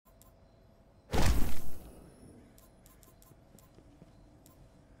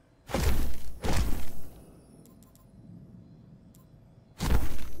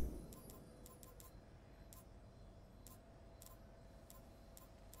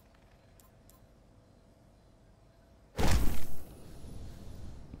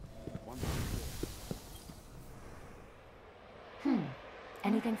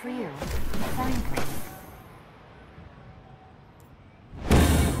Anything for you? Fine, please.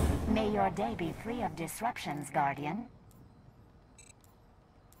 May your day be free of disruptions, Guardian.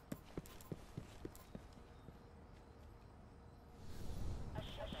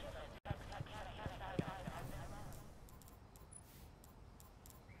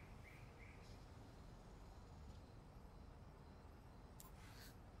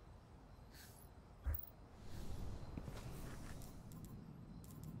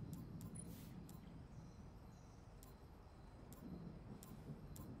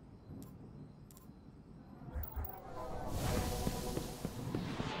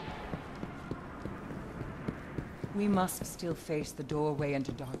 We must still face the doorway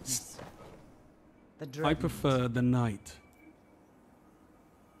into darkness. I prefer the night.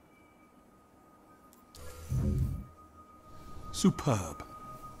 Superb.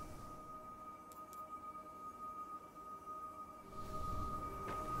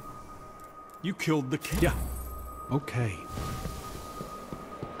 You killed the king. Yeah. Okay.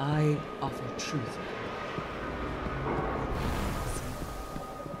 I offer truth.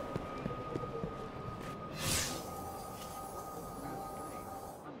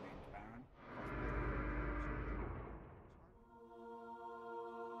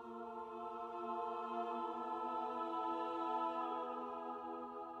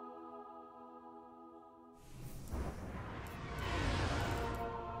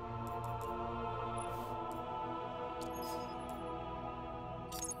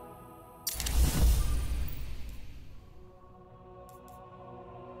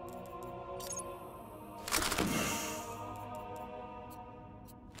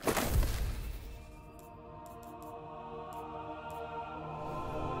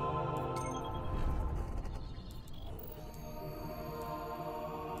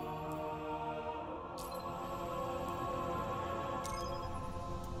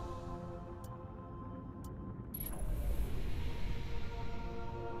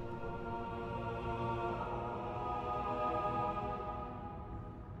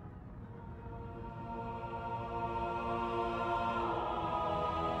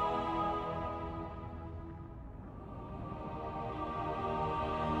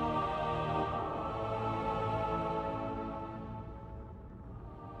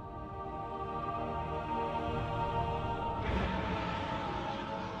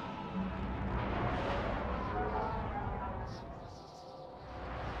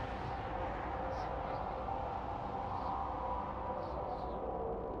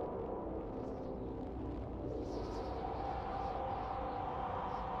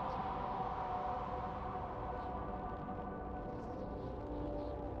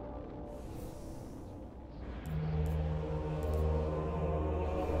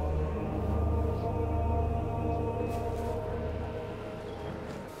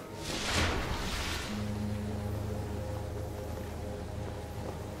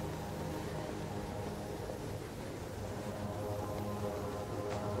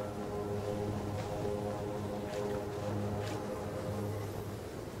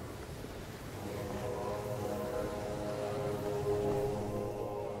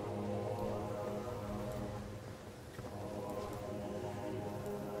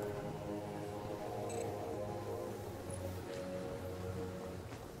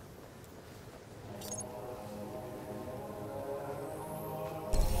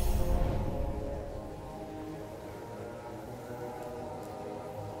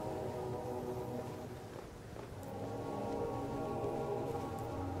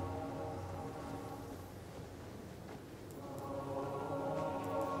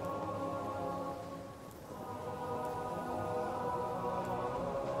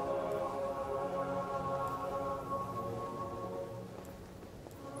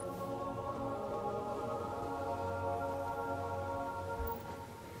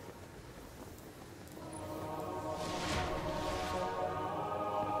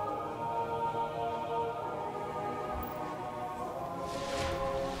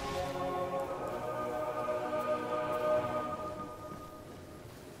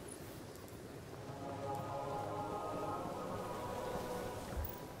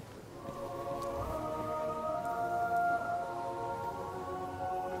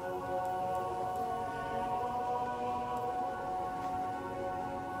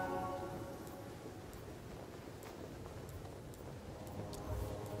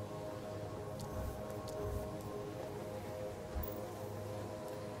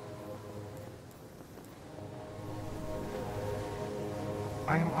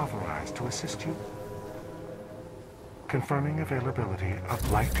 I am authorized to assist you. Confirming availability of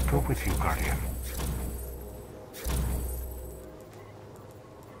light go with you, Guardian.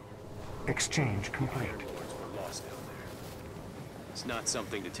 Exchange complete. We're lost down there. It's not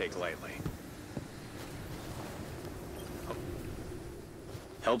something to take lightly.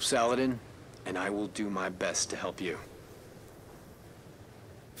 Help Saladin, and I will do my best to help you.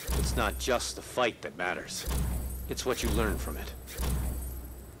 It's not just the fight that matters. It's what you learn from it.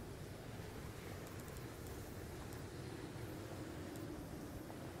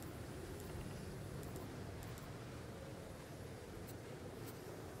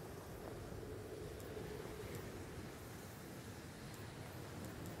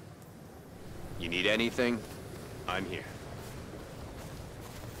 You need anything? I'm here.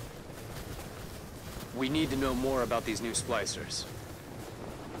 We need to know more about these new Splicers.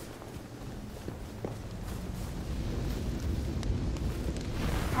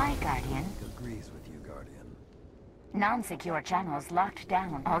 Hi, Guardian. Agrees with you, Guardian. Non-secure channels locked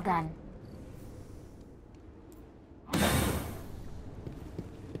down. All done.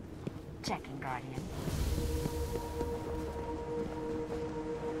 Checking, Guardian.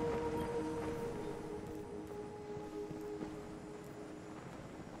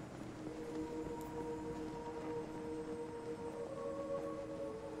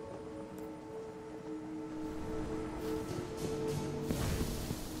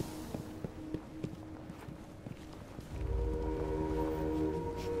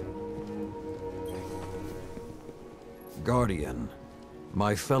 Guardian,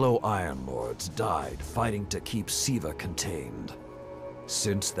 my fellow Iron Lords died fighting to keep Siva contained.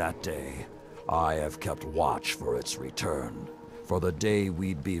 Since that day, I have kept watch for its return, for the day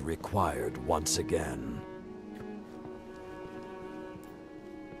we'd be required once again.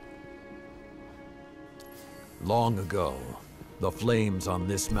 Long ago, the flames on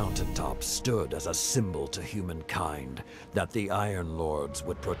this mountaintop stood as a symbol to humankind that the Iron Lords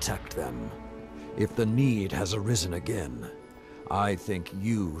would protect them. If the need has arisen again, I think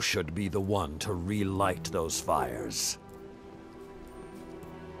you should be the one to relight those fires.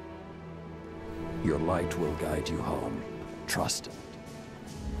 Your light will guide you home. Trust it.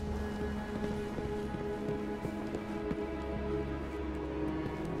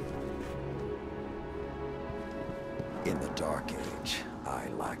 In the Dark Age, I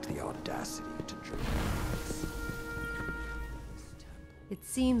lacked the audacity to dream. It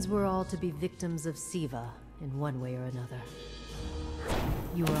seems we're all to be victims of Siva, in one way or another.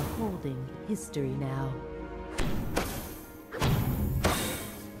 You are holding history now.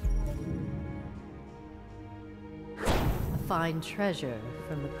 A fine treasure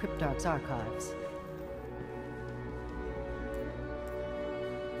from the Cryptarch's archives.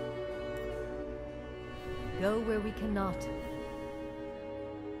 Go where we cannot.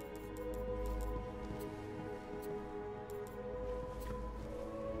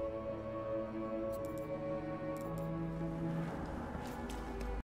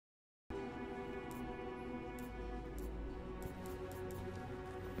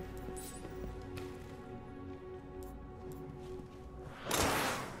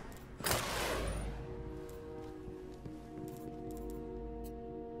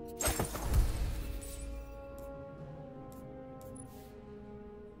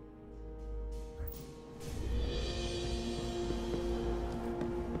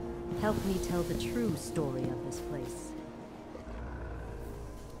 Help me tell the true story of this place.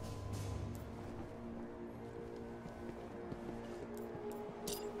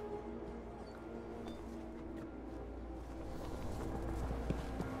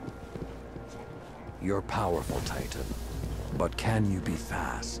 You're powerful, Titan, but can you be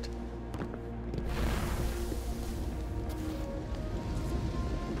fast?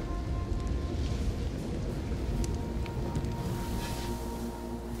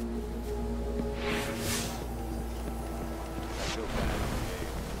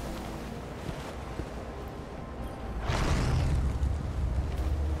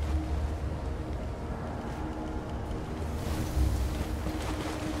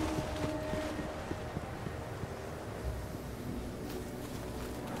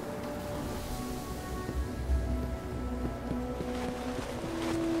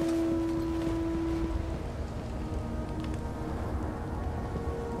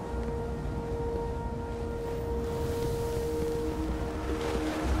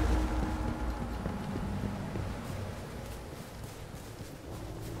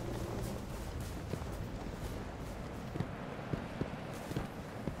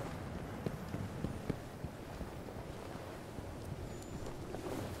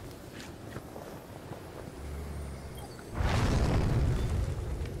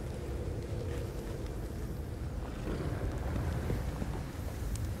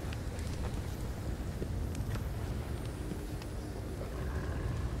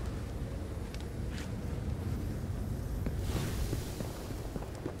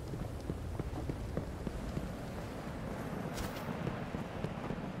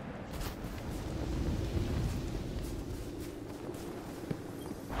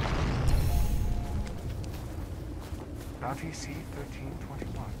 Bounty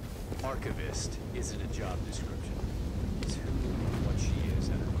C-1321. Archivist isn't a job description. It's who and what she is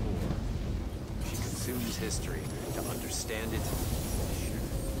at her core. She consumes history to understand it.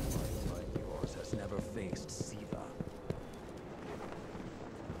 Mind like yours has never faced Siva.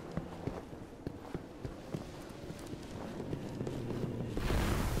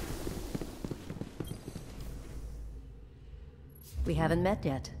 We haven't met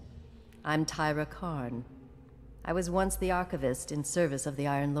yet. I'm Tyra Karn. I was once the Archivist in service of the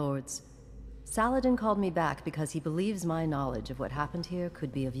Iron Lords. Saladin called me back because he believes my knowledge of what happened here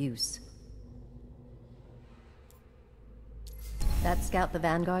could be of use. That scout the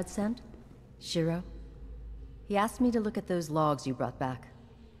Vanguard sent? Shiro? He asked me to look at those logs you brought back.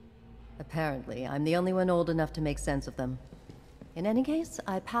 Apparently, I'm the only one old enough to make sense of them. In any case,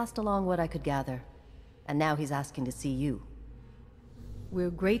 I passed along what I could gather. And now he's asking to see you.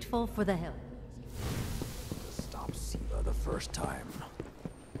 We're grateful for the help. Stop Siva the first time.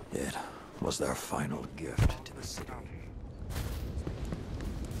 It was their final gift to the city.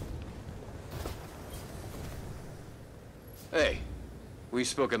 Hey, we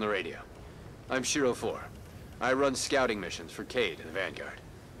spoke on the radio. I'm Shiro 4. I run scouting missions for Cade and the Vanguard.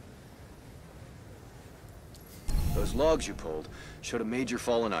 Those logs you pulled showed a major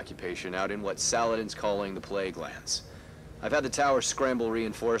Fallen occupation out in what Saladin's calling the Plaguelands. I've had the tower scramble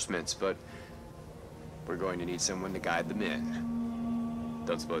reinforcements, but we're going to need someone to guide them in.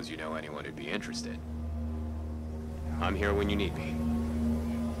 Don't suppose you know anyone who'd be interested. I'm here when you need me.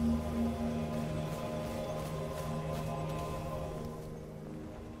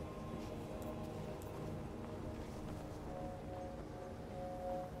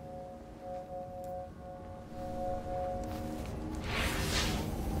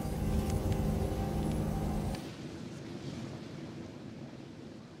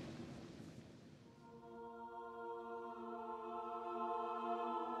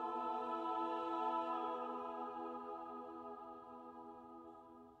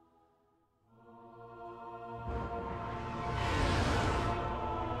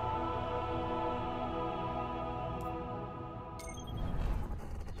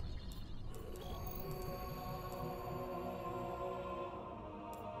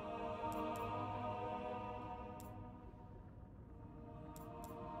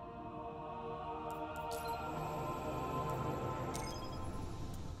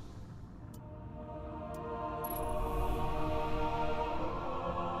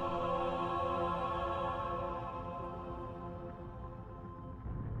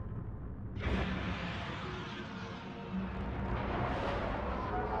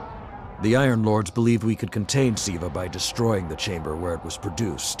 The Iron Lords believed we could contain Siva by destroying the chamber where it was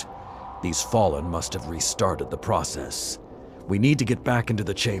produced. These Fallen must have restarted the process. We need to get back into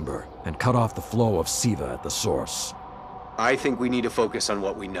the chamber and cut off the flow of Siva at the source. I think we need to focus on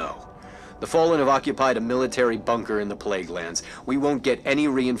what we know. The Fallen have occupied a military bunker in the Plaguelands. We won't get any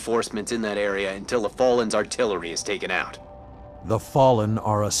reinforcements in that area until the Fallen's artillery is taken out. The Fallen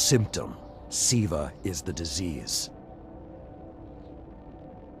are a symptom. Siva is the disease.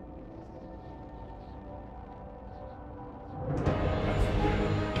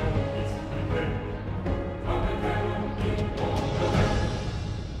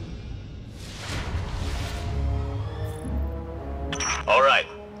 All right.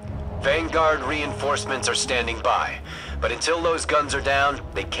 Vanguard reinforcements are standing by, but until those guns are down,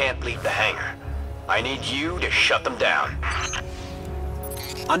 they can't leave the hangar. I need you to shut them down.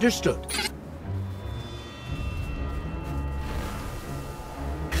 Understood.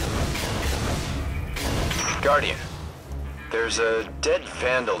 Guardian, there's a dead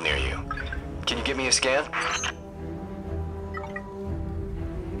Vandal near you. Can you give me a scan?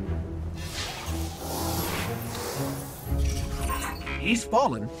 He's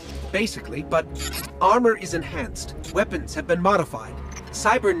fallen, basically, but armor is enhanced. Weapons have been modified.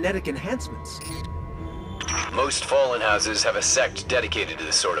 Cybernetic enhancements. Most Fallen houses have a sect dedicated to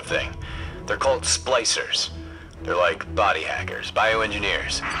this sort of thing. They're called Splicers. They're like body hackers,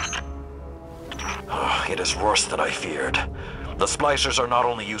 bioengineers. It is worse than I feared. The Splicers are not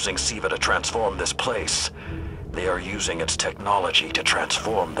only using Siva to transform this place, they are using its technology to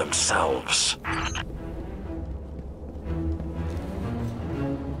transform themselves.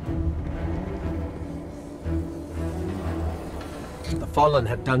 The Fallen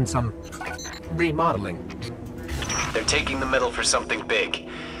have done some remodeling. They're taking the metal for something big.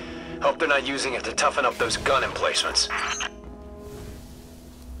 Hope they're not using it to toughen up those gun emplacements.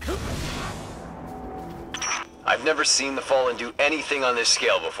 I've never seen the Fallen do anything on this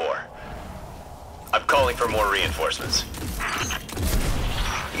scale before. I'm calling for more reinforcements.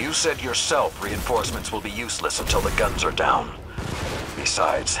 You said yourself reinforcements will be useless until the guns are down.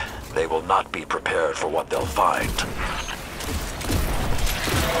 Besides, they will not be prepared for what they'll find.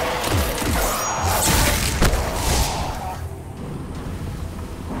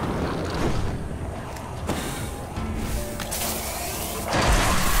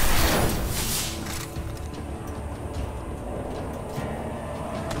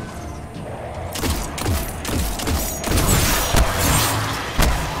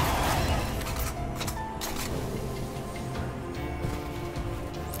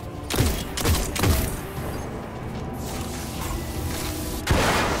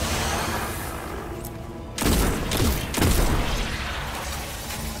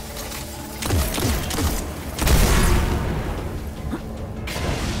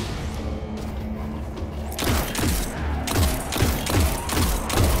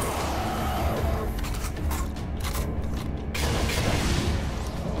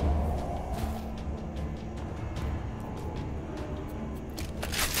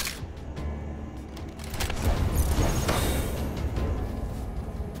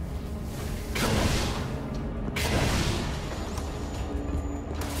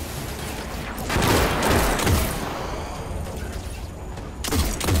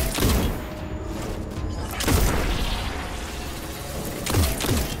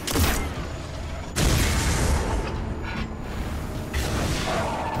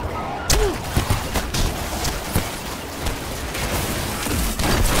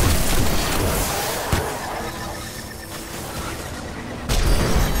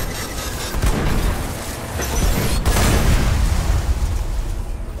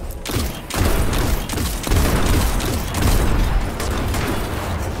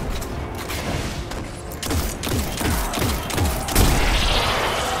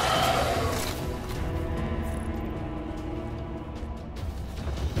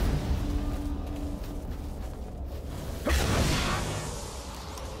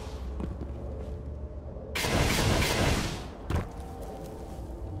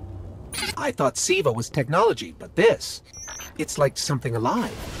 I thought SIVA was technology, but this... it's like something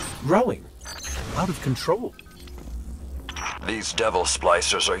alive, growing, out of control. These devil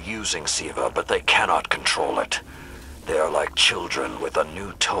splicers are using SIVA, but they cannot control it. They are like children with a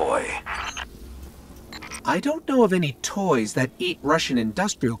new toy. I don't know of any toys that eat Russian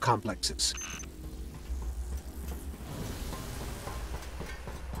industrial complexes.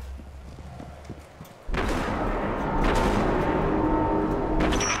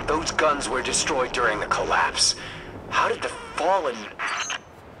 Those guns were destroyed during the collapse. How did the Fallen...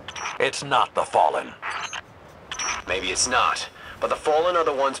 It's not the Fallen. Maybe it's not, but the Fallen are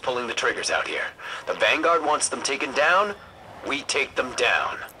the ones pulling the triggers out here. The Vanguard wants them taken down, we take them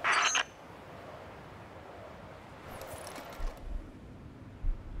down.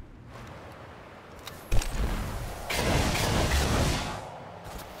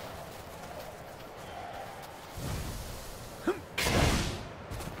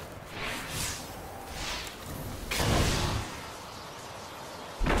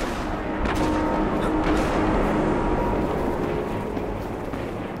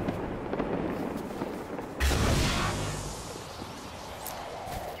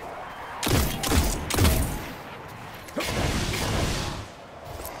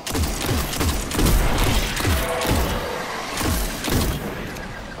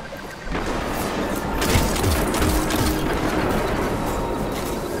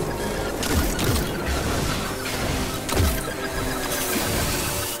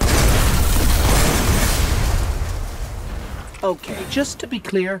 Okay, just to be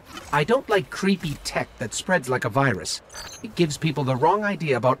clear, I don't like creepy tech that spreads like a virus. It gives people the wrong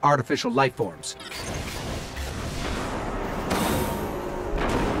idea about artificial life forms.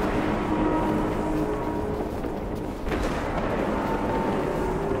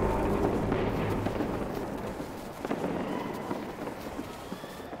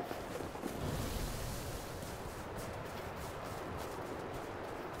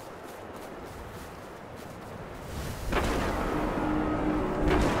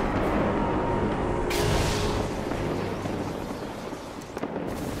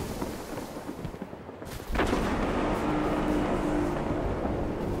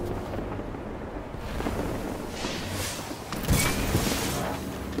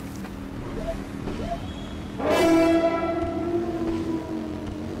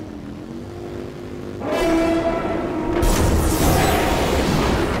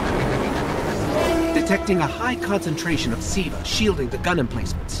 Detecting a high concentration of SIVA shielding the gun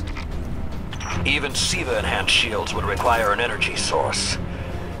emplacements. Even SIVA-enhanced shields would require an energy source.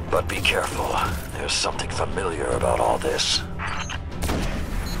 But be careful. There's something familiar about all this.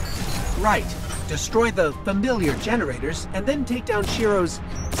 Right. Destroy the familiar generators, and then take down Shiro's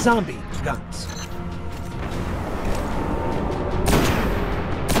zombie guns.